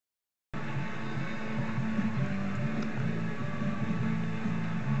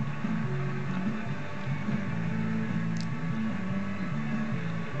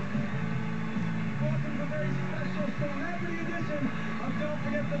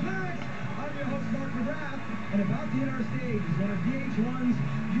Claret. I'm your host, Mark McGrath, and about to hit our stage is one of VH1's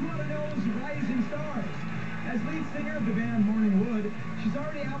You Oughta Know's rising stars. As lead singer of the band Morning Wood, she's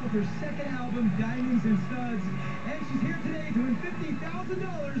already out with her second album, Diamonds and Studs, and she's here today to win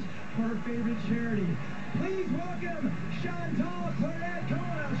 $50,000 for her favorite charity. Please welcome Chantal Claret. Come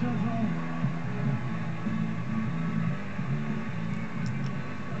on out, Chantal.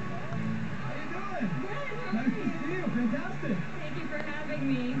 How you doing? Good. Nice to see you. Fantastic. Thank you for having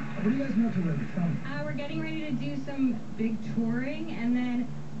me. What do you guys know to live? Tell me. We're getting ready to do some big touring, and then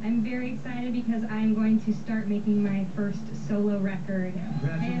I'm very excited because I'm going to start making my first solo record.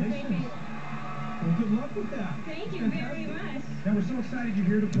 Congratulations. Well, good luck with that. Thank you very much. Now, we're so excited you're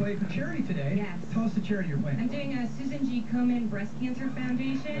here to play for charity today. Yes. Tell us the charity you're playing. I'm doing a Susan G. Komen Breast Cancer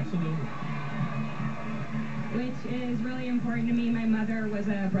Foundation. Absolutely. Which is really important to me. My mother was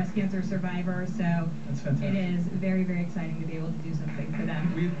a breast cancer survivor, so That's fantastic. it is very, very exciting to be able to do something for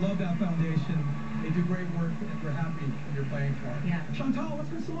them. We love that foundation. They do great work, and we're happy that you're playing for them. Yeah. Chantal, let's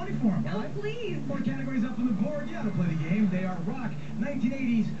win some money for them. Oh, please. 4 categories up on the board. You got to play the game. They are rock,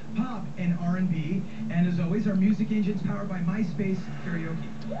 1980s, pop, and R&B. And as always, our music engine's powered by MySpace Karaoke.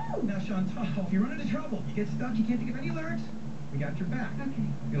 Woo! Now, Chantal, if you run into trouble, you get stuck, you can't think of any lyrics, we got your back. Okay.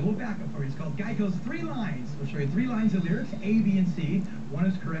 We got a little backup for you. It's called Geico's 3 Lines. We'll show you 3 lines of lyrics, A, B, and C. 1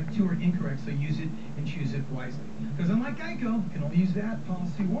 is correct, 2 are incorrect, so use it and choose it wisely. Because unlike Geico, you can only use that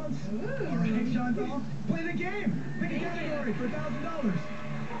policy once. Ooh. All right, Chantal, play the game. Pick a category for $1,000.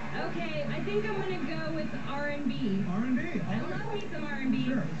 Okay, I think I'm going to go with R&B. R&B. I love me some R&B.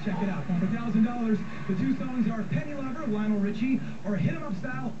 Sure, let's check it out. For $1,000, the 2 songs are Penny Lover, Lionel Richie, or Hit 'Em Up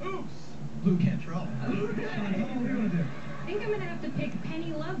Style, Oops, Lou Cantrell. Chantal, what do you want to do? I think I'm going to have to pick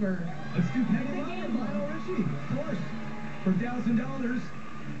Penny Lover. Let's do Penny Lover, Lionel Richie, of course. For $1,000.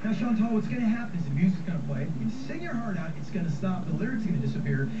 Now, Chantal, what's going to happen is the music's going to play. You can sing your heart out. It's going to stop. The lyrics are going to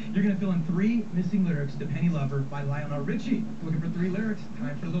disappear. You're going to fill in 3 missing lyrics to Penny Lover by Lionel Richie. Looking for 3 lyrics.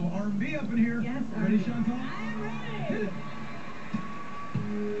 Time for a little R&B up in here. Yes, Ready, R&B. Chantal? I am ready. Hit it.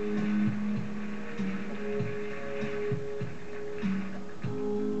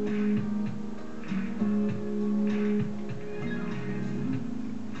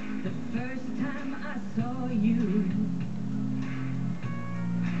 The first time I saw you,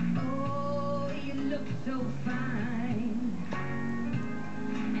 oh, you looked so fine,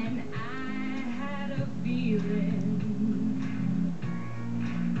 and I had a feeling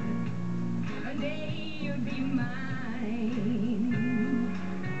one day you'd be mine.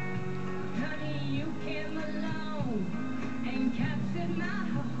 Honey, you came along and captured my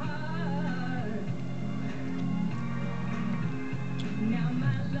heart. Now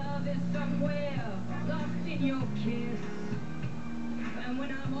my love is somewhere lost in your kiss, and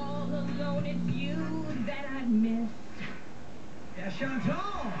when I'm all alone, it's you that I miss. Yeah,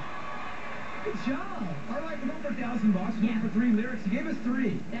 Chantal. Good job. All right, we're going for $1,000. We're Yeah. going for 3 lyrics. You gave us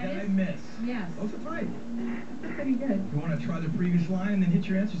 3 That I is- miss. Yes. Those are 3. That's pretty good. You want to try the previous line and then hit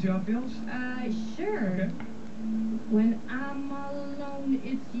your answer, see how it feels? Sure. Okay. When I'm all alone,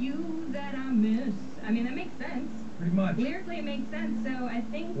 it's you that I miss. I mean, that makes sense. Pretty much. Lyrically, it makes sense, so I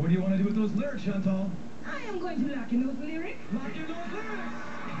think What do you want to do with those lyrics, Chantal? I am going to lock in those lyrics. Lock in those lyrics!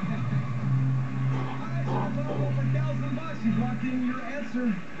 All right, Chantal, go for $1,000. You've locked in your answer.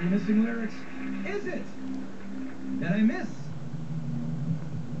 Your missing lyrics. Is it that I miss?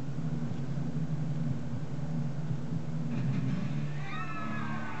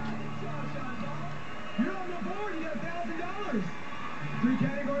 You're on the board. You got $1,000. 3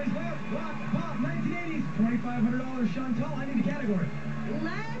 categories left. Rock, pop, 1980s, $2,500. Chantal, I need a category.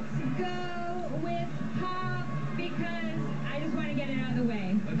 Let's go with pop because I just want to get it out of the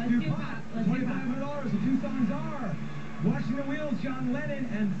way. Let's do pop. Let's do pop. $2,500. The 2 songs are Watching the Wheels, John Lennon,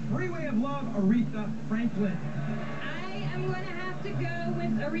 and Freeway of Love, Aretha Franklin. I am going to have to go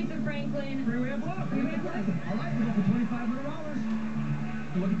with Aretha Franklin. Freeway of Love. Freeway of Love. All right, we're going for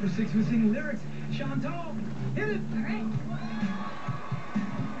 $2,500. We're looking for 6 missing lyrics. Chantal, hit it. All right.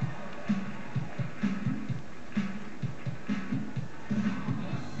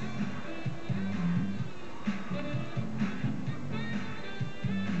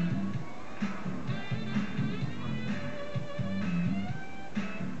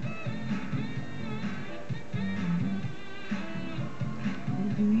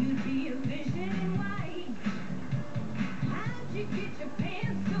 Do you see a vision in white? How'd you get your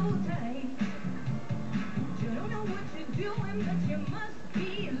pants so tight? You don't know what you're doing, but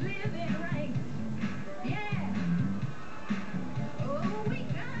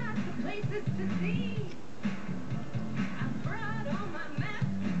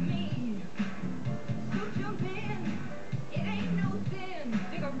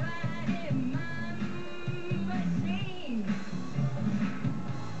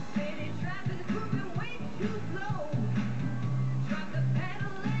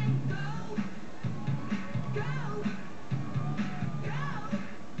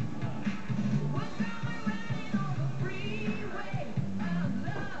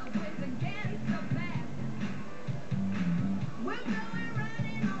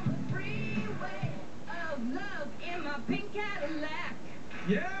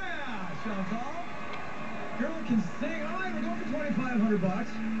Chantal. Girl can sing. All right, we're going for 2,500 bucks.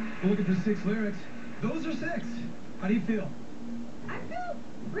 We're looking for 6 lyrics. Those are 6. How do you feel? I feel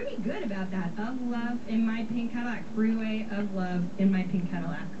pretty good about that. Of love in my pink Cadillac. Freeway of love in my pink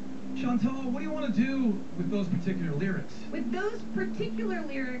Cadillac. Chantal, what do you want to do with those particular lyrics? With those particular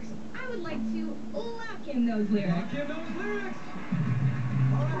lyrics, I would like to lock in those lyrics. Lock in those lyrics.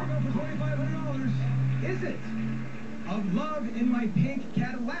 All right, we're going for $2,500. Is it of love in my pink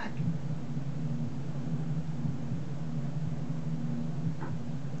Cadillac?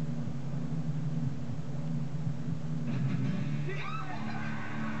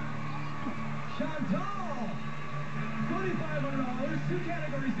 Chantal! $2,500, 2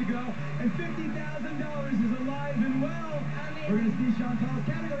 categories to go, and $50,000 is alive and well. We're going to see Chantal's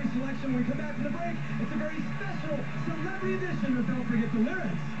category selection when we come back from the break. It's a very special celebrity edition of Don't Forget the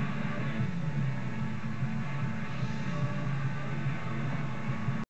Lyrics.